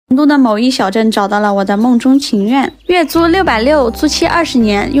成都的某一小镇找到了我的梦中情人，月租660，租期20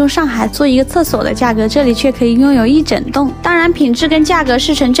年，用上海租一个厕所的价格，这里却可以拥有一整栋。当然，品质跟价格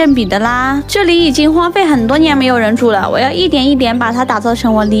是成正比的啦。这里已经荒废很多年，没有人住了，我要一点一点把它打造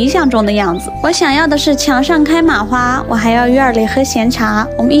成我理想中的样子。我想要的是墙上开满花，我还要院里喝闲茶。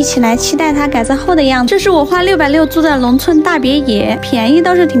我们一起来期待它改造后的样子。这是我花660租的农村大别野，便宜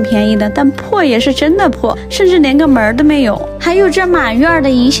倒是挺便宜的，但破也是真的破，甚至连个门都没有。还有这满院的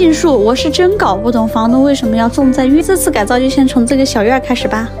银杏树，我是真搞不懂房东为什么要种在院。这次改造就先从这个小院开始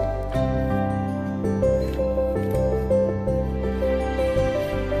吧。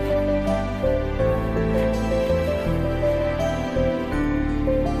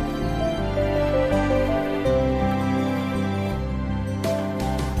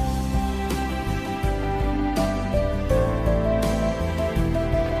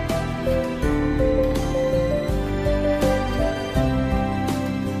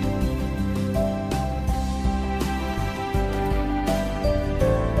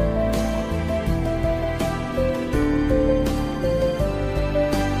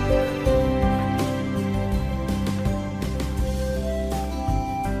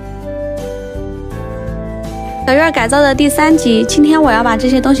小院改造的第3集，今天我要把这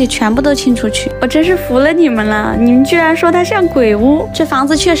些东西全部都清出去。我真是服了你们了，你们居然说它像鬼屋。这房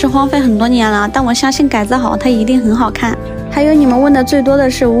子确实荒废很多年了，但我相信改造好它一定很好看。还有你们问的最多的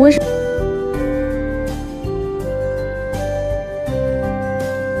是我为什么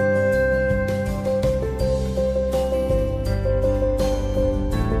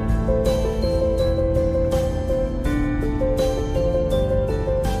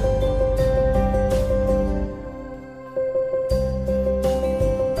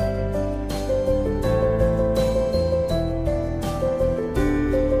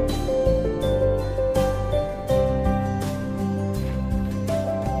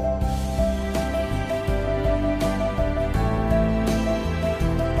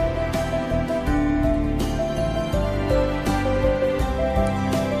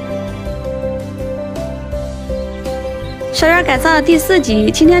小院改造的第4集，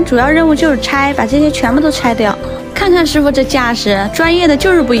今天主要任务就是拆，把这些全部都拆掉。看看师傅这架势，专业的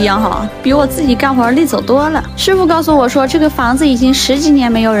就是不一样哈，比我自己干活利走多了。师傅告诉我说，这个房子已经10几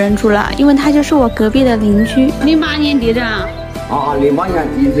年没有人住了，因为他就是我隔壁的邻居。08年地震啊？08年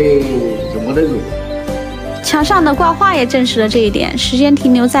地震是没得住。墙上的挂画也证实了这一点，时间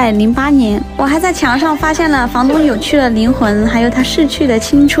停留在08年。我还在墙上发现了房东有趣的灵魂，还有他逝去的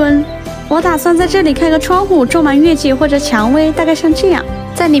青春。我打算在这里开个窗户，种满月季或者蔷薇，大概像这样，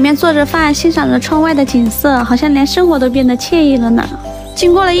在里面做着饭，欣赏着窗外的景色，好像连生活都变得惬意了呢。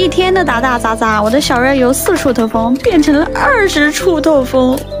经过了1天的打打砸砸，我的小院由4处透风变成了20处透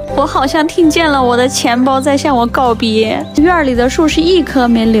风。我好像听见了我的钱包在向我告别。院里的树是1棵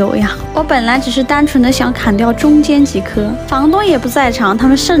没留呀，我本来只是单纯的想砍掉中间几棵。房东也不在场，他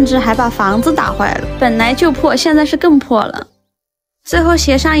们甚至还把房子打坏了，本来就破，现在是更破了。最后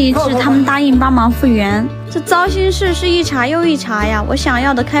协商一致，他们答应帮忙复原。这糟心事是一茬又一茬呀！我想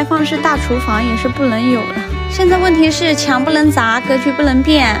要的开放式大厨房也是不能有了。现在问题是墙不能砸，格局不能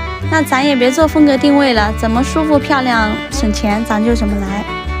变，那咱也别做风格定位了，怎么舒服漂亮省钱咱就怎么来。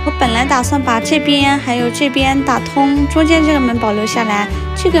我本来打算把这边还有这边打通，中间这个门保留下来，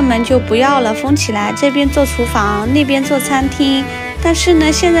这个门就不要了，封起来，这边做厨房，那边做餐厅。但是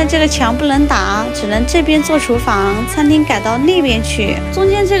呢，现在这个墙不能打，只能这边做厨房，餐厅改到那边去。中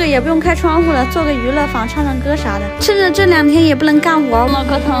间这个也不用开窗户了，做个娱乐房，唱唱歌啥的。趁着这2天也不能干活，脑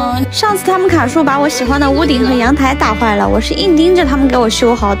壳疼。上次他们砍树把我喜欢的屋顶和阳台打坏了，我是硬盯着他们给我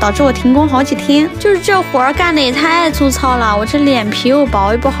修好，导致我停工好几天。就是这活儿干的也太粗糙了，我这脸皮又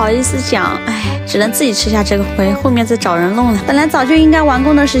薄，又不好意思讲，只能自己吃下这个亏，后面再找人弄了。本来早就应该完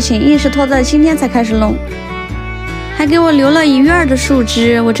工的事情，硬是拖到今天才开始弄。还给我留了一院的树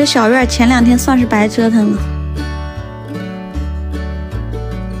枝，我这小院前2天算是白折腾了。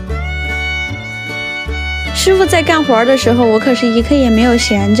师傅在干活的时候，我可是一刻也没有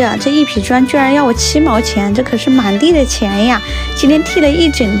闲着。这一匹砖居然要我7毛钱，这可是满地的钱呀！今天剔了一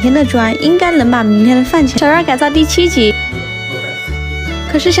整天的砖，应该能把明天的饭钱。小院改造第7集。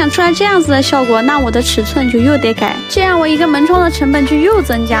可是想出来这样子的效果，那我的尺寸就又得改，这样我一个门窗的成本就又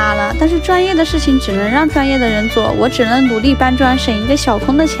增加了。但是专业的事情只能让专业的人做，我只能努力搬砖，省一个小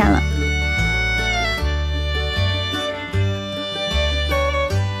空的钱了。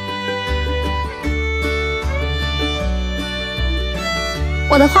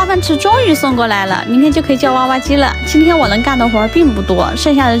我的化粪池终于送过来了，明天就可以叫挖挖机了。今天我能干的活并不多，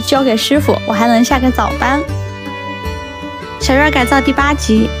剩下的交给师傅，我还能下个早班。小院改造第8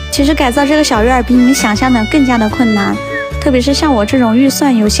集，其实改造这个小院比你们想象的更加的困难。特别是像我这种预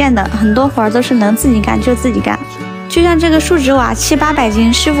算有限的，很多活儿都是能自己干就自己干。就像这个树脂瓦700-800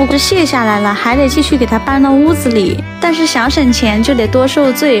斤，师傅卸下来了，还得继续给它搬到屋子里。但是想省钱就得多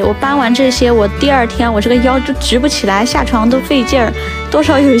受罪，我搬完这些，我第2天我这个腰就直不起来，下床都费劲儿，多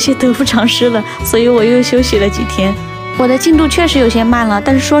少有一些得不偿失了，所以我又休息了几天。我的进度确实有些慢了，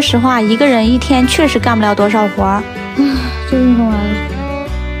但是说实话，一个人一天确实干不了多少活儿。这运动完了。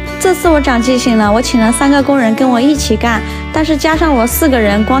这次我长记性了，我请了3个工人跟我一起干，但是加上我4个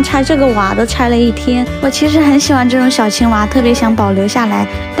人，光拆这个瓦都拆了1天。我其实很喜欢这种小青瓦，特别想保留下来，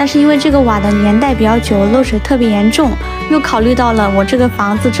但是因为这个瓦的年代比较久，漏水特别严重，又考虑到了我这个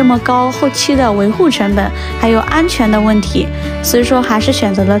房子这么高，后期的维护成本还有安全的问题，所以说还是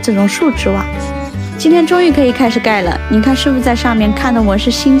选择了这种树脂瓦。今天终于可以开始盖了，你看师傅在上面看得我是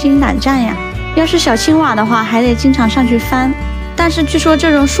心惊胆战呀。要是小青瓦的话，还得经常上去翻。但是据说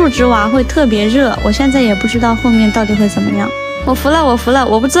这种树脂瓦会特别热，我现在也不知道后面到底会怎么样。我服了，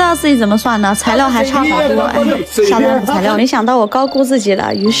我不知道自己怎么算的，材料还差好多，下单补材料，没想到我高估自己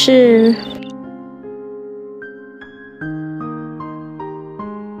了，于是。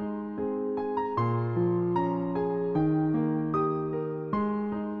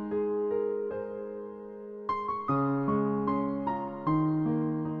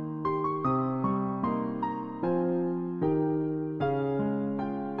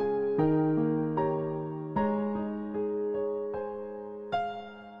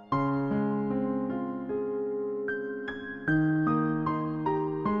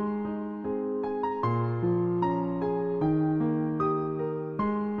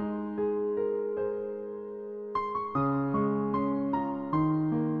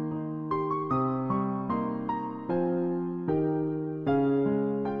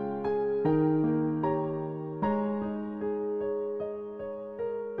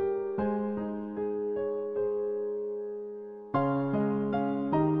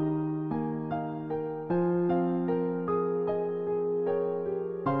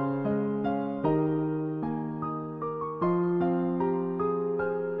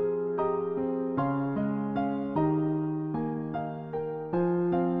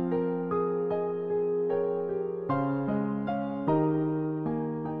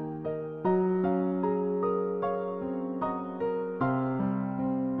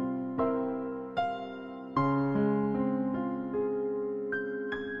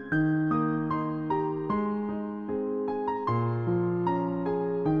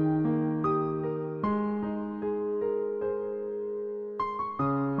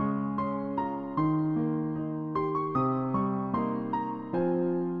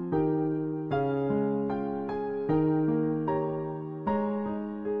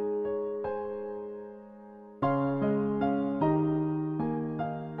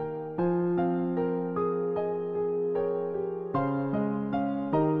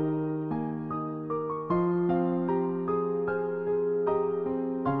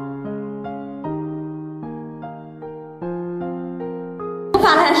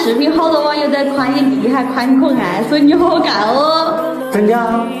发了视频，好多网友在夸你厉害，夸你可爱，说你好好干哦。真的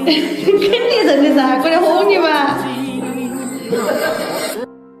啊？肯定真的噻，过来哄你嘛。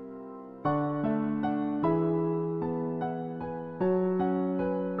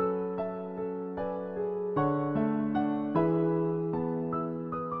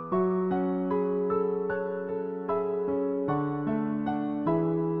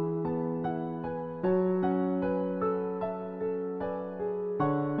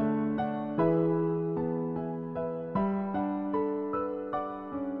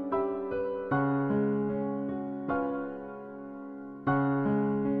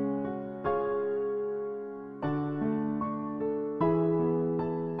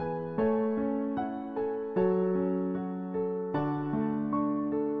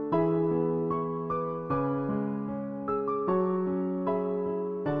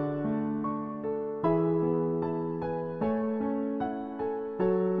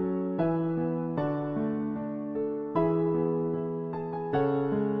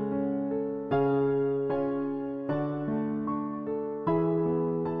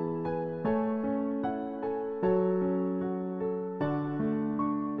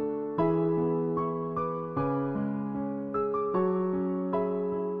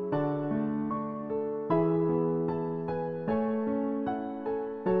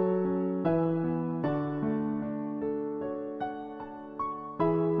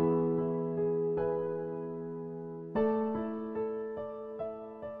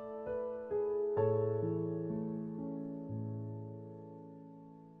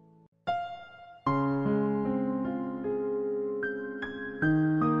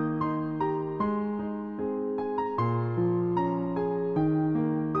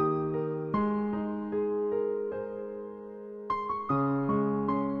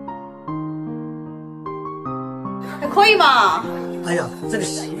可以吧？哎呀，这个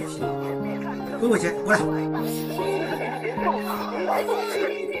洗，给我钱，过来。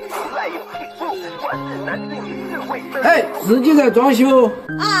哎，自己在装修？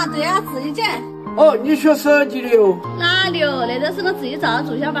啊，对啊，自己整。哦，你学设计的哟？哪里哦？那都是我自己照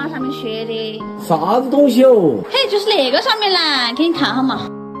注销榜上面学的。啥子东西哦？嘿，就是那个上面啦，给你看好嘛。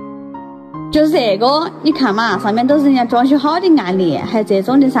就是这个，你看嘛，上面都是人家装修好的案例，还有这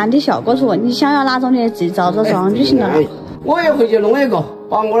种的3D 效果图，你想要哪种的自己照着装就行了。我也回去弄一个，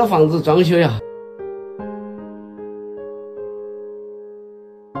把我的房子装修呀。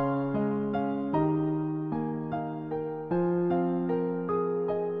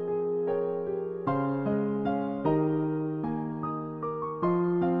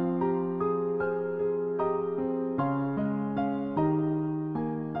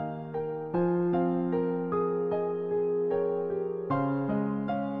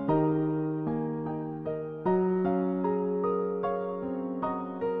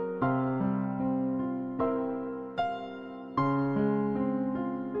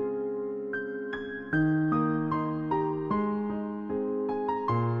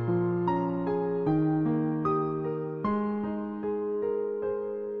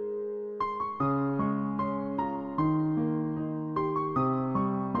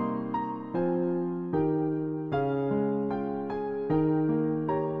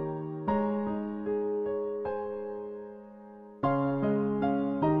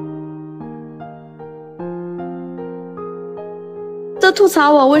都吐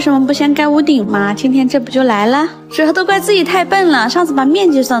槽我为什么不先盖屋顶嘛，今天这不就来了？最后都怪自己太笨了，上次把面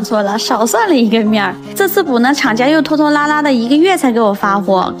积算错了，少算了1个面儿。这次补呢，厂家又拖拖拉拉的1个月才给我发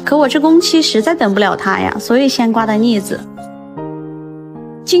货，可我这工期实在等不了他呀，所以先刮的腻子。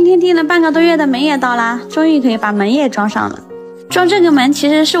今天订了半个多月的门也到啦，终于可以把门也装上了。装这个门其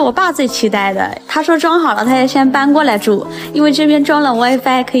实是我爸最期待的，他说装好了他要先搬过来住，因为这边装了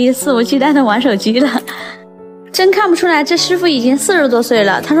WiFi， 可以肆无忌惮的玩手机了。真看不出来，这师傅已经40多岁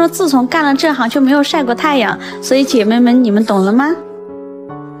了。他说自从干了这行就没有晒过太阳，所以姐妹们，你们懂了吗？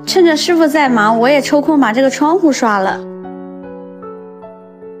趁着师傅在忙，我也抽空把这个窗户刷了。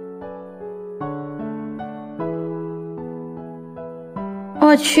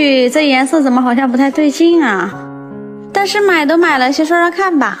我去，这颜色怎么好像不太对劲啊？但是买都买了，先刷刷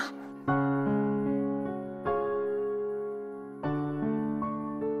看吧。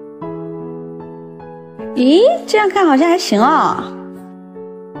咦，这样看好像还行哦，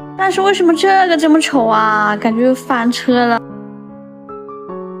但是为什么这个这么丑啊？感觉又翻车了。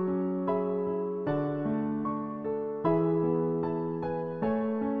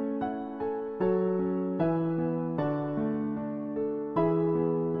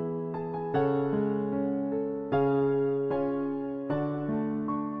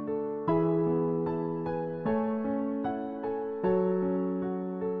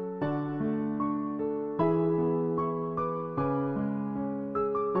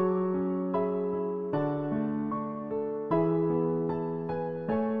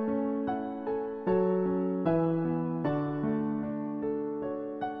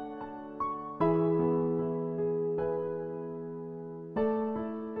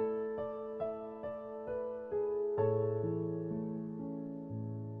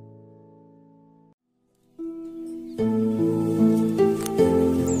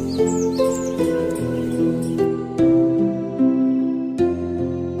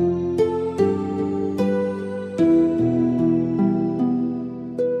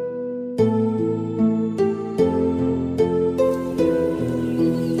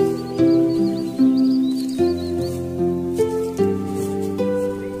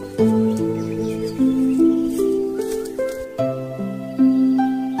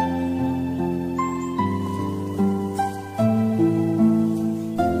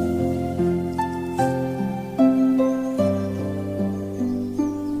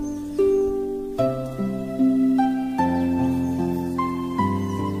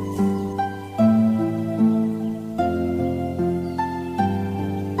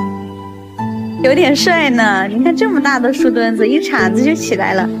有点帅呢，你看这么大的树墩子，一铲子就起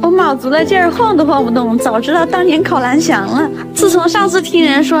来了。我卯足了劲儿，晃都晃不动。早知道当年考蓝翔了。自从上次听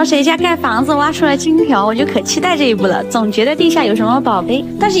人说谁家盖房子挖出来金条，我就可期待这一步了，总觉得地下有什么宝贝。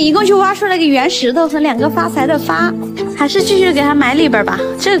但是一共就挖出来个圆石头和2个发财的发，还是继续给他买里边吧，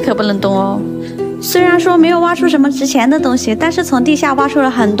这个可不能动哦。虽然说没有挖出什么值钱的东西，但是从地下挖出了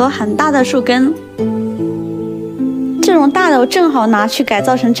很多很大的树根。这种大的我正好拿去改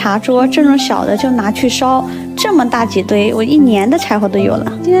造成茶桌，这种小的就拿去烧。这么大几堆，我1年的柴火都有了。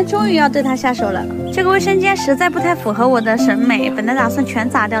今天终于要对它下手了。这个卫生间实在不太符合我的审美，本来打算全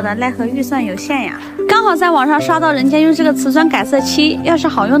砸掉的，奈何预算有限呀。刚好在网上刷到人家用这个瓷砖改色漆，要是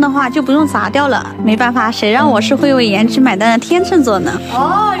好用的话就不用砸掉了。没办法，谁让我是会为颜值买单的天秤座呢？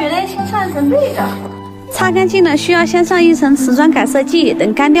哦，原来清算成这个。擦干净了，需要先上一层瓷砖改色剂，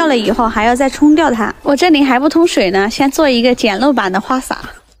等干掉了以后还要再冲掉它。我这里还不通水呢，先做一个简陋版的花洒。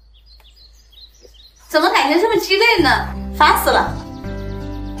怎么感觉这么鸡肋呢？烦死了！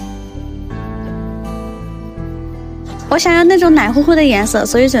我想要那种奶乎乎的颜色，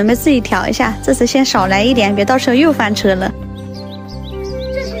所以准备自己调一下。这次先少来一点，别到时候又翻车了。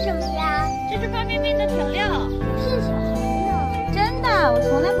这是什么呀？这是方便面的调料。骗小孩呢？真的，我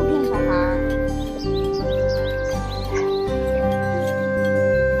从来不骗小孩。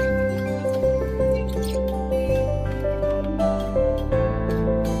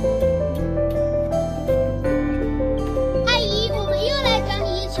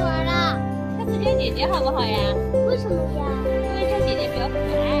姐姐好不好呀？为什么呀？因为这姐姐比较可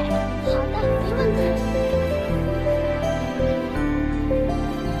爱。好的，没问题。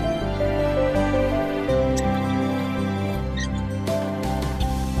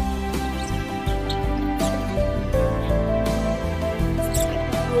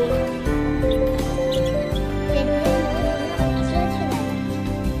姐姐，你为什么要把它遮起来呢？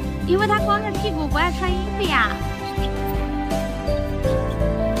因为她光着屁股不爱穿衣服呀。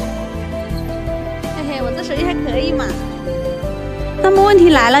我这手艺还可以嘛。那么问题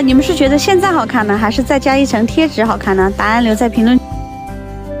来了，你们是觉得现在好看呢，还是再加一层贴纸好看呢？答案留在评论区。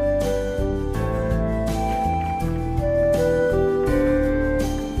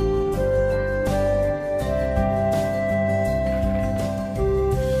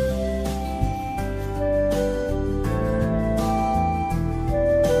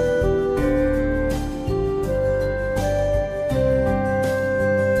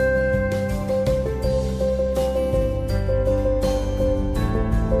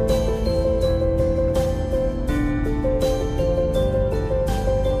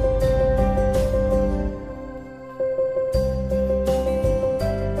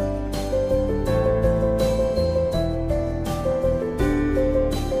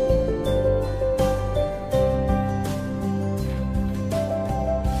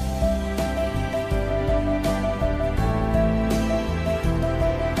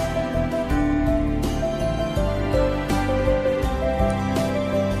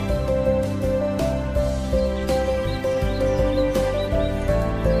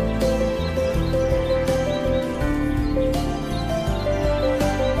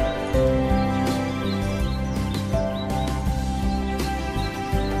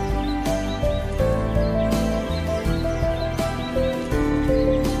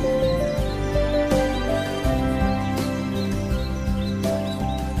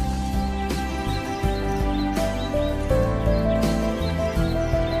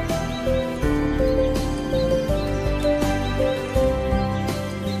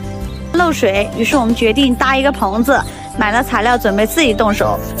漏水，于是我们决定搭一个棚子，买了材料，准备自己动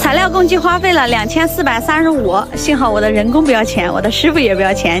手。材料共计花费了2435，幸好我的人工不要钱，我的师傅也不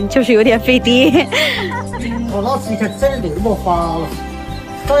要钱，就是有点费滴。我老子一看整那么滑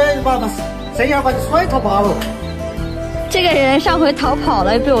了，这样把你甩头发了。这个人上回逃跑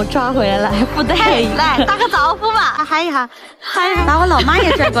了，被我抓回来了，还不带来打个招呼吧，嗨一下，嗨，把我老妈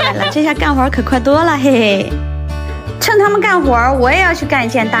也拽过来了，这下干活可快多了，嘿嘿。趁他们干活，我也要去干一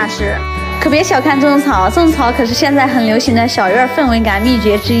件大事。可别小看种草，种草可是现在很流行的小院氛围感秘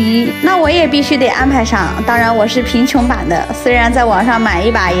诀之一。那我也必须得安排上。当然我是贫穷版的，虽然在网上买一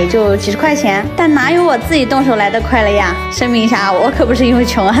把也就几十块钱，但哪有我自己动手来的快了呀？声明一下，我可不是因为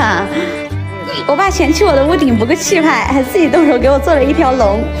穷哈。我爸嫌弃我的屋顶不够气派，还自己动手给我做了一条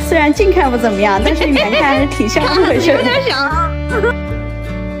龙。虽然近看不怎么样，但是远看还是挺像一回事。有点想。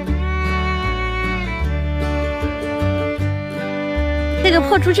这个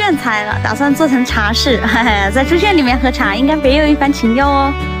破猪圈拆了，打算做成茶室，在猪圈里面喝茶，应该别有一番情调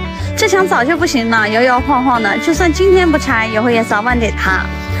哦。这墙早就不行了，摇摇晃晃的，就算今天不拆，以后也早晚得塌。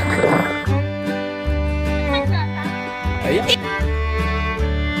哎呀！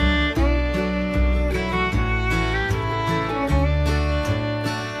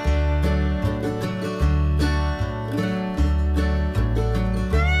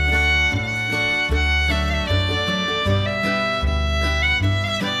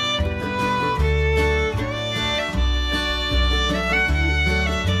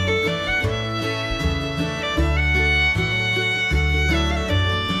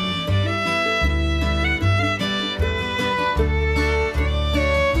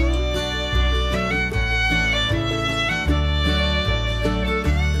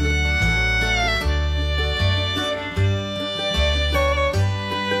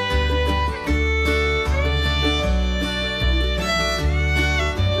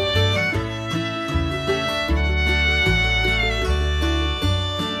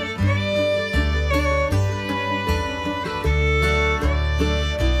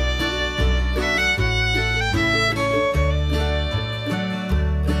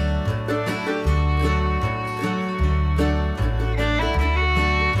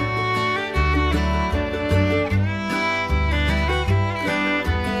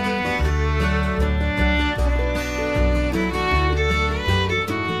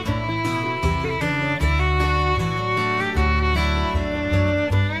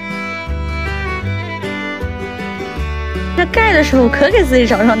那盖的时候可给自己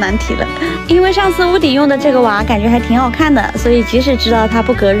找上难题了。因为上次屋顶用的这个瓦感觉还挺好看的，所以即使知道它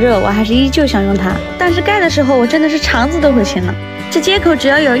不隔热，我还是依旧想用它。但是盖的时候我真的是肠子都会青了。这接口只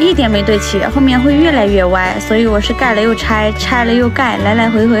要有一点没对齐，后面会越来越歪，所以我是盖了又拆，拆了又盖，来来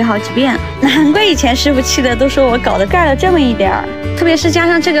回回好几遍。难怪以前师傅气的都说我搞得盖了这么一点儿，特别是加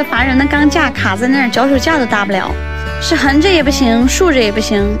上这个烦人的钢架卡在那儿，脚手架都搭不了，是横着也不行，竖着也不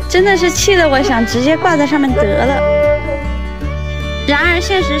行，真的是气得我想直接挂在上面得了。然而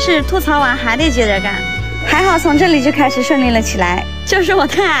现实是吐槽完还得接着干，还好从这里就开始顺利了起来。就是我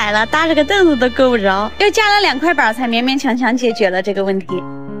太矮了，搭着个凳子都够不着，又加了2块板才勉勉强强解决了这个问题。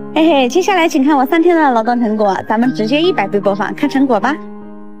嘿嘿，接下来请看我3天的劳动成果，咱们直接100倍播放，看成果吧。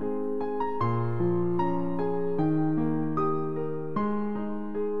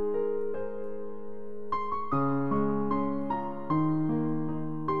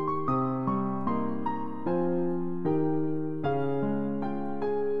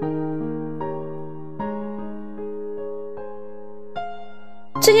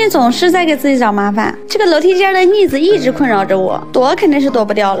最近总是在给自己找麻烦，这个楼梯间的腻子一直困扰着我，躲肯定是躲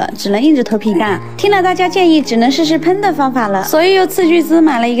不掉了，只能硬着头皮干。听了大家建议，只能试试喷的方法了，所以又斥巨资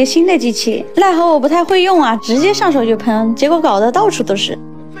买了一个新的机器，奈何我不太会用啊，直接上手就喷，结果搞得到处都是。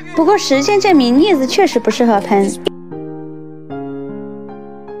不过实践证明腻子确实不适合喷。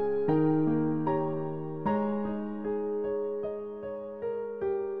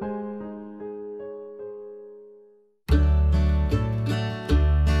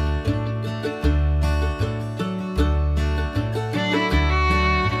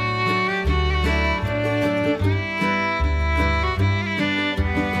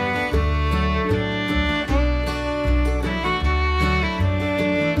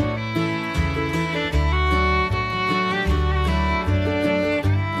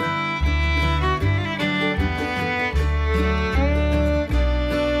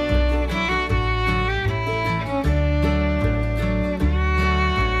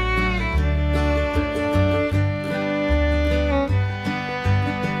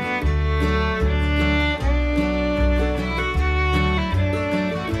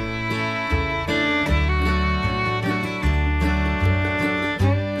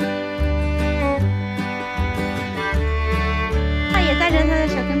带着他的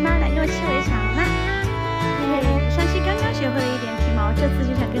小跟班来给我砌围墙了，嘿嘿，上期刚刚学会了一点皮毛，这次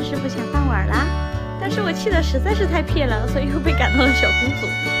就想跟师傅抢饭碗啦。但是我砌的实在是太撇了，所以又被赶到了小公组。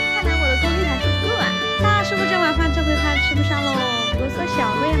看来我的功力还是不够啊。大师傅这碗饭这回怕吃不上喽，不过做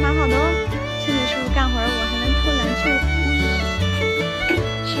小锅也蛮好的哦。趁着师傅干活，我还能偷懒去。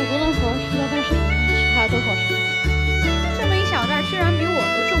手工的活实在太少了，其他都好吃。这么一小袋居然比我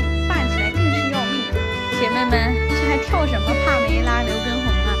都重，拌起来更是要命。姐妹们，这还跳什么帕梅拉、刘畊宏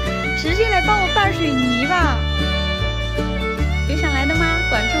啊？直接来帮我拌水泥吧！有想来的吗？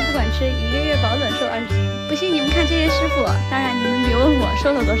管住不管吃，1个月保准瘦20斤。不信你们看这些师傅，当然你们别问我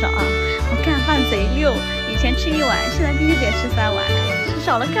瘦了多少啊！我干饭贼溜，以前吃1碗，现在必须得吃3碗，吃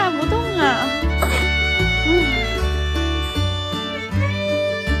少了干不动啊！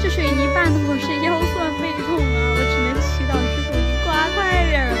这水泥拌的我是腰酸背痛啊！我只能祈祷师傅你刮快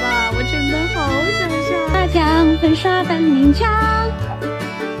点吧，我真的好想笑。大墙粉刷本领强。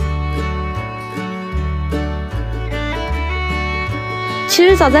其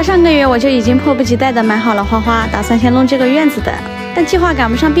实早在上个月我就已经迫不及待的买好了花花，打算先弄这个院子的，但计划赶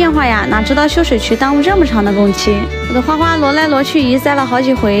不上变化呀，哪知道修水渠耽误这么长的工期，我的花花挪来挪去移栽了好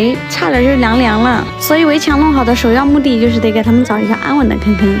几回，差点就凉了。所以围墙弄好的首要目的就是得给他们找一个安稳的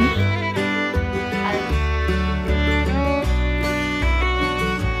坑坑。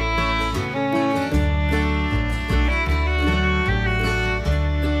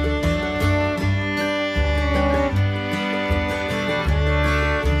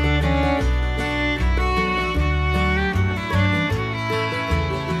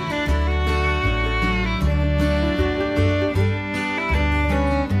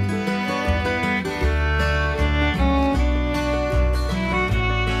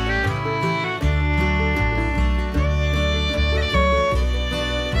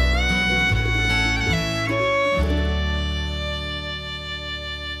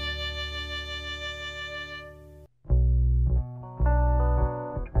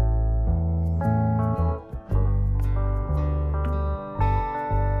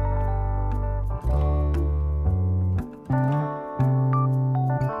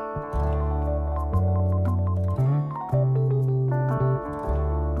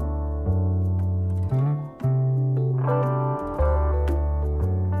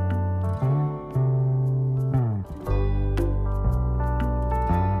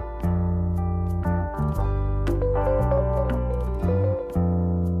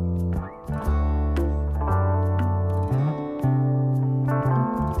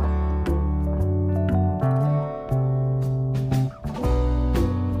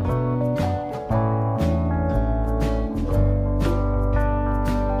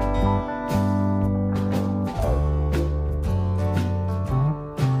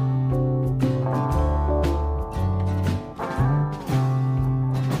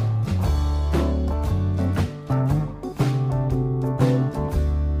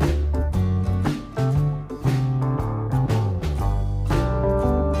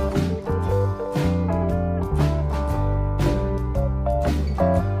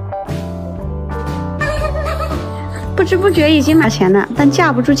不知不觉已经拿钱了，但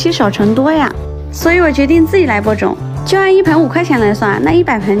架不住积少成多呀，所以我决定自己来播种。就按一盆5块钱来算，那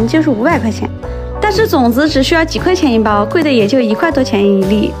100盆就是500块钱。但是种子只需要几块钱一包，贵的也就1块多钱一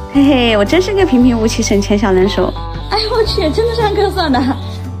粒。嘿嘿，我真是个平平无奇省钱小能手。哎呦我去，真的是按克算的，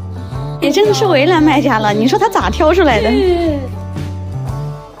也真的是为难卖家了。你说他咋挑出来的？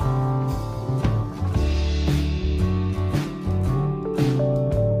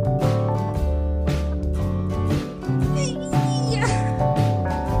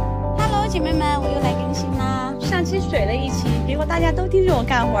姐妹们，我又来更新啦！上期水了一期，结果大家都盯着我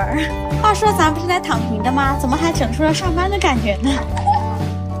干活儿。话说咱不是来躺平的吗？怎么还整出了上班的感觉呢？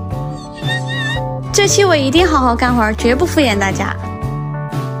这期我一定好好干活儿，绝不敷衍大家。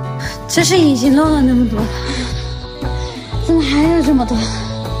这是已经漏了那么多，怎么还有这么多？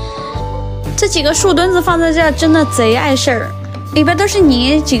这几个树墩子放在这儿，真的贼碍事儿。里边都是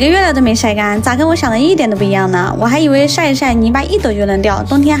泥，几个月了都没晒干，咋跟我想的一点都不一样呢？我还以为晒一晒泥巴一抖就能掉，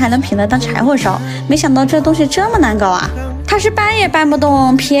冬天还能平了当柴火烧，没想到这东西这么难搞啊！它是搬也搬不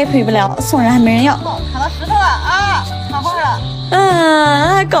动，劈也劈不了，送人还没人要。砍到石头了啊，砍坏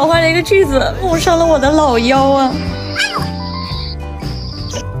了。还搞坏了一个锯子，误伤了我的老腰啊！